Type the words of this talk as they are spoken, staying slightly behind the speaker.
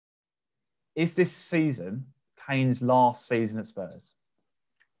is this season Kane's last season at Spurs?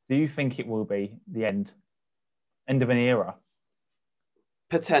 Do you think it will be the end of an era?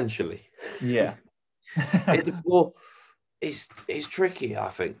 Potentially. Yeah. It's tricky, I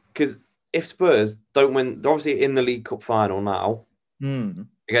think, because if Spurs don't win, they're obviously in the League Cup final now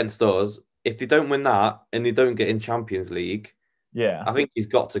against us. If they don't win that and they don't get in Champions League, I think he's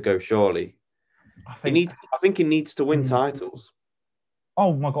got to go. Surely, I think he needs to win titles.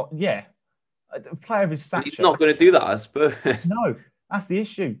 Oh my God, yeah. A player of his stature. He's not going to do that at Spurs. No, that's the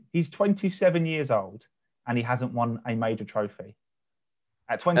issue. He's 27 years old and he hasn't won a major trophy.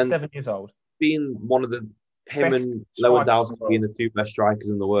 At 27 years old. Being one of him and Lewandowski being the two best strikers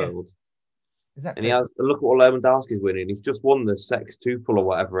in the world. Yeah. Exactly. And look at what Lewandowski's winning. He's just won the sextuple or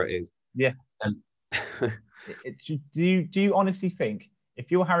whatever it is. Yeah. And do you honestly think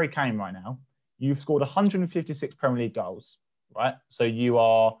if you're Harry Kane right now, you've scored 156 Premier League goals, right? So you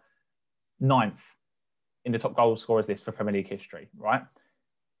are 9th in the top goal scorers list for Premier League history, right?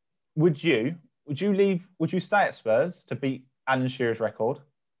 Would you stay at Spurs to beat Alan Shearer's record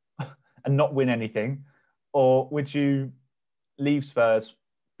and not win anything? Or would you leave Spurs,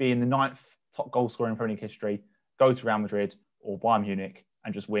 be in the 9th top goal scorer in Premier League history, go to Real Madrid or Bayern Munich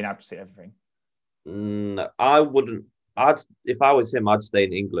and just win absolutely everything? No, I wouldn't. If I was him, I'd stay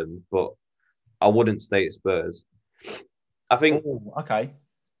in England, but I wouldn't stay at Spurs. I think. Oh, okay.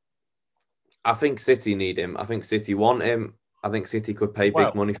 I think City need him. I think City want him. I think City could pay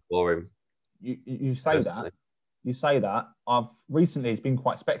big money for him. You say personally. That. You say that. Recently, it's been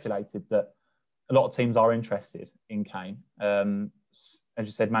quite speculated that a lot of teams are interested in Kane. As you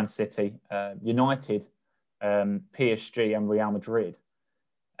said, Man City, United, PSG, and Real Madrid.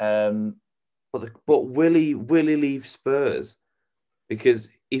 But will he leave Spurs? Because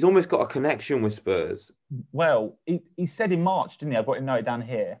he's almost got a connection with Spurs. Well, he said in March, didn't he? I've got to note it down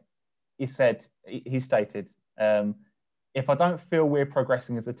here. He stated, if I don't feel we're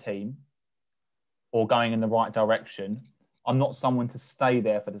progressing as a team or going in the right direction, I'm not someone to stay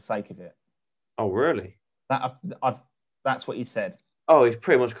there for the sake of it. Oh, really? That's what he said. Oh, he's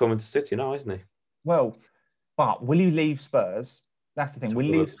pretty much coming to City now, isn't he? Well, but will he leave Spurs? That's the thing. Will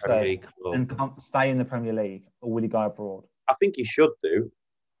he leave Spurs and stay in the Premier League, or will he go abroad? I think he should do,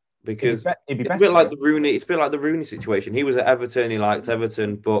 because it's a bit like the Rooney. It's a bit like the Rooney situation. He was at Everton. He liked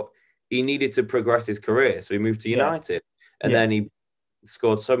Everton, but he needed to progress his career, so he moved to United, and then he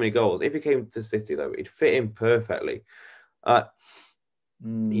scored so many goals. If he came to City, though, it'd fit in perfectly.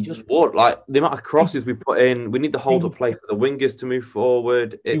 He just would. Like the amount of crosses we put in, we need the hold up play for the wingers to move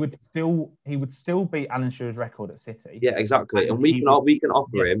forward. He would still beat Alan Shearer's record at City. Yeah, exactly. And we can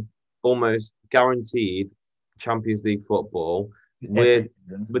offer him almost guaranteed Champions League football. We're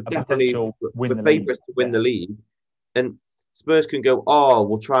definitely favourites to win the league. And Spurs can go,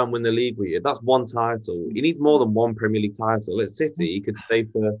 we'll try and win the league with you. That's one title. He needs more than one Premier League title. At City, he could stay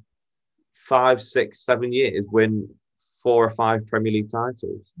for 5, 6, 7 years, win 4 or 5 Premier League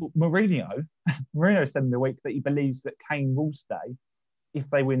titles. Mourinho said in the week that he believes that Kane will stay if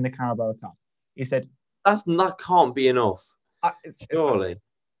they win the Carabao Cup. He said that can't be enough. Surely.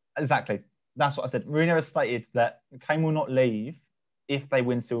 Exactly. That's what I said. Mourinho has stated that Kane will not leave if they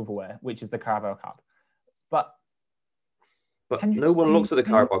win silverware, which is the Carabao Cup. But no one looks at the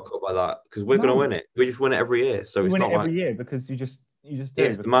Carabao Cup like that, because we're going to win it. We just win it every year. So it's not every year because you just do.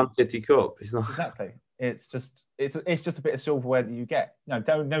 It's the Man City Cup. It's not exactly. It's just a bit of silverware that you get. No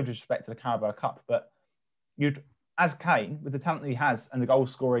disrespect to the Carabao Cup, but as Kane, with the talent that he has and the goal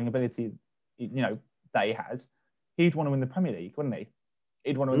scoring ability, that he has, he'd want to win the Premier League, wouldn't he?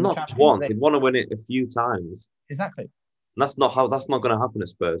 He'd want to win not the Champions once. League. He'd want to win it a few times. Exactly. And that's not going to happen at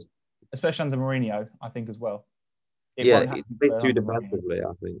Spurs, especially under Mourinho, I think as well. It plays too defensively,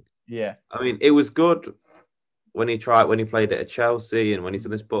 I think. Yeah. I mean, it was good when he played it at Chelsea and when he's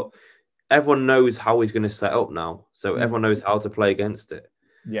done this, but everyone knows how he's going to set up now. So everyone knows how to play against it.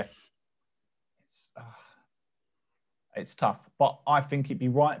 Yeah. It's tough. But I think it'd be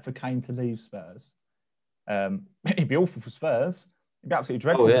right for Kane to leave Spurs. It'd be awful for Spurs. It'd be absolutely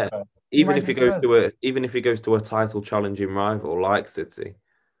dreadful. Oh, yeah. Even if he goes to a title challenging rival like City.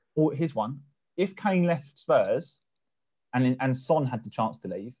 Or here's one. If Kane left Spurs and Son had the chance to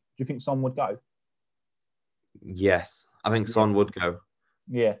leave, do you think Son would go? Yes. I think Son would go.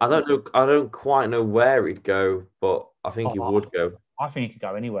 Yeah. I don't quite know where he'd go, but I think he would go. I think he could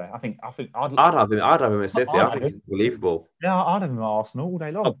go anywhere. I'd have him at City. I think he's unbelievable. Yeah, I'd have him at Arsenal all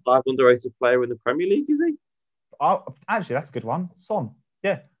day long. A 5 underrated player in the Premier League, is he? Actually, that's a good one. Son.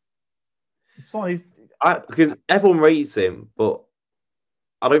 Yeah. Son is because everyone rates him, but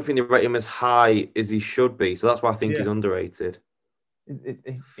I don't think they rate him as high as he should be. So that's why I think he's underrated.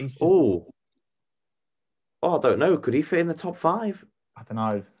 Oh, I don't know. Could he fit in the top 5? I don't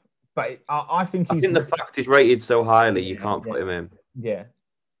know. But I think I think the fact he's rated so highly, you can't put him in. Yeah.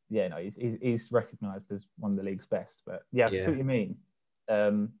 Yeah, no, he's recognised as one of the league's best. But yeah, I can see what you mean.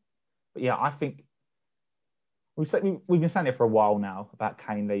 But yeah, I think we've been saying it for a while now about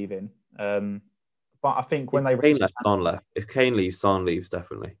Kane leaving. But I think when Kane left, Son left. If Kane leaves, Son leaves,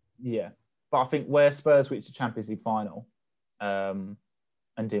 definitely. Yeah. But I think where Spurs reached the Champions League final and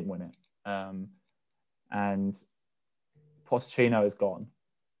didn't win it, and Pochettino has gone,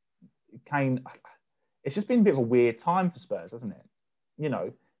 Kane, it's just been a bit of a weird time for Spurs, hasn't it? You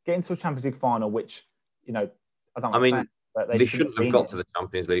know, getting to a Champions League final, which, you know, I mean, they shouldn't have got to the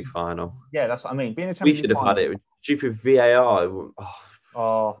Champions League final. Yeah, that's what I mean. Being a We Champions should League have final, had it. Stupid VAR.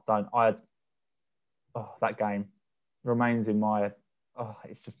 That game remains in my.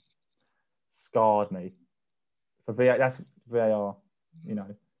 It's just scarred me. For VAR, that's VAR. You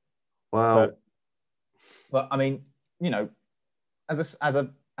know. Wow. But I mean, you know, as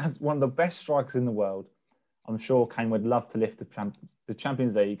one of the best strikers in the world, I'm sure Kane would love to lift the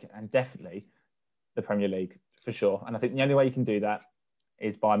Champions League and definitely the Premier League for sure. And I think the only way you can do that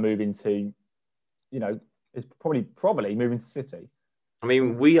is by moving to, you know, is probably moving to City. I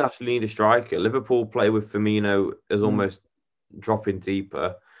mean, we actually need a striker. Liverpool play with Firmino as almost dropping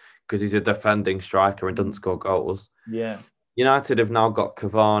deeper because he's a defending striker and doesn't score goals. Yeah. United have now got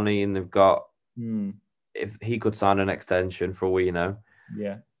Cavani and they've got if he could sign an extension for all we know.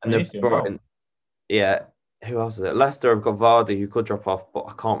 Yeah. And they've brought in, who else is it? Leicester have got Vardy who could drop off, but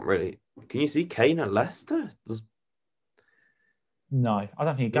I can't really. Can you see Kane at Leicester? No, I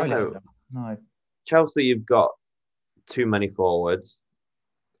don't think he'd go Leicester. No. Chelsea, you've got too many forwards.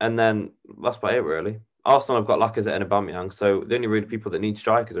 And then that's about it, really. Arsenal have got Lacazette and Aubameyang, so the only really people that need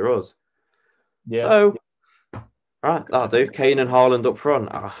strikers are us. Yeah. So, right, that'll do. Kane and Haaland up front.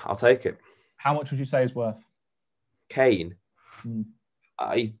 I'll take it. How much would you say is worth? Kane?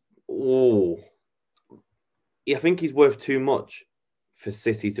 I think he's worth too much for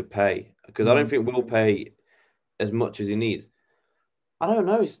City to pay because I don't think we'll pay as much as he needs. I don't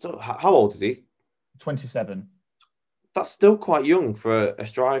know. How old is he? 27. That's still quite young for a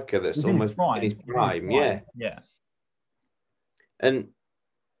striker that's almost in his prime. Yeah. And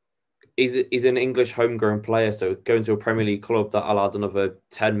he's an English homegrown player, so going to a Premier League club that I'll add another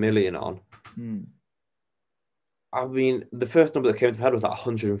 10 million on. I mean, the first number that came to my head was like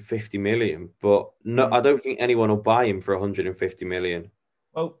 150 million, but no, I don't think anyone will buy him for 150 million.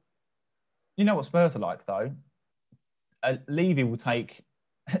 Well, you know what Spurs are like, though? Levy will take,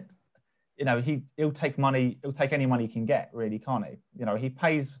 you know, he'll take money. He'll take any money he can get, really, can't he? You know, he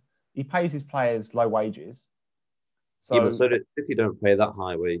pays his players low wages. So, yeah, but so that City don't pay that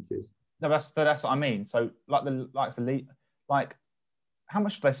high wages. No, that's what I mean. So, how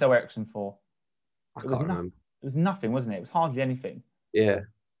much did they sell Eriksen for? I can't remember. It was nothing, wasn't it? It was hardly anything. Yeah.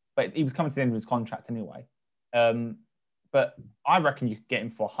 But he was coming to the end of his contract anyway. But I reckon you could get him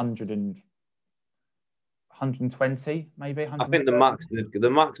for 120, maybe. I think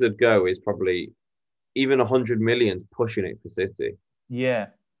the max that'd go is probably even 100 million pushing it for City. Yeah.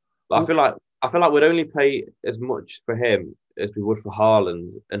 But I feel like we'd only pay as much for him as we would for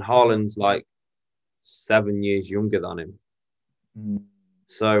Haaland, and Haaland's like 7 years younger than him.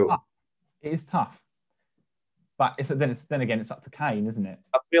 So it is tough. But then again, it's up to Kane, isn't it?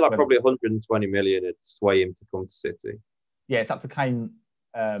 I feel like probably 120 million would sway him to come to City. Yeah, it's up to Kane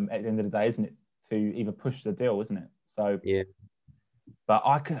at the end of the day, isn't it? To either push the deal, isn't it? So yeah. But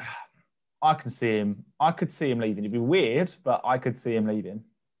I could see him leaving. It'd be weird, but I could see him leaving.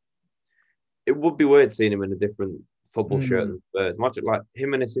 It would be weird seeing him in a different football shirt than Spurs. Imagine like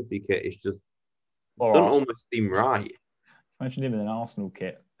him in a City kit is just doesn't almost seem right. Imagine him in an Arsenal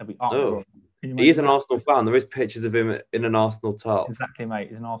kit. That'd be He is an Arsenal fan. There is pictures of him in an Arsenal top. Exactly, mate.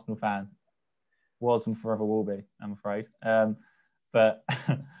 He's an Arsenal fan. Was and forever will be, I'm afraid. But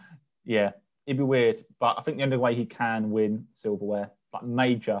yeah, it'd be weird. But I think the only way he can win silverware, like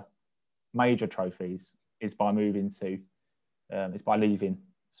major trophies, is by leaving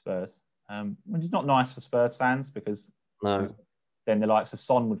Spurs. Which is not nice for Spurs fans because then the likes of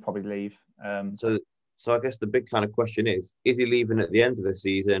Son would probably leave. So I guess the big kind of question is he leaving at the end of the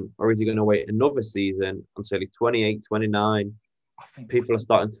season or is he going to wait another season until he's 28, 29? I think people are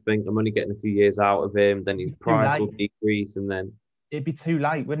starting to think I'm only getting a few years out of him, then his price will decrease and then... It'd be too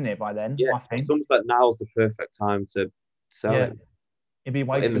late, wouldn't it, by then? Yeah, I think. It's almost like now's the perfect time to sell him. It'd be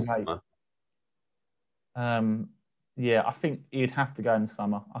way too late. Yeah, I think he'd have to go in the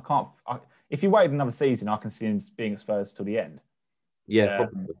summer. If he waited another season, I can see him being at Spurs till the end. Yeah,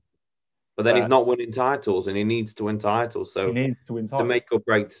 probably. But then he's not winning titles and he needs to win titles. So he needs to win titles. The make or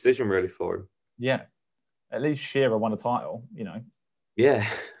break decision really for him. Yeah. At least Shearer won a title, Yeah.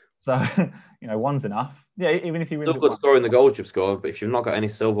 So, one's enough. Yeah, even if he wins. Still good scoring the goals you've scored, but if you've not got any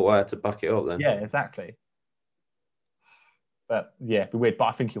silverware to back it up, then. Yeah, exactly. But yeah, it'd be weird. But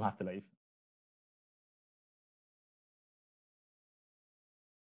I think he'll have to leave.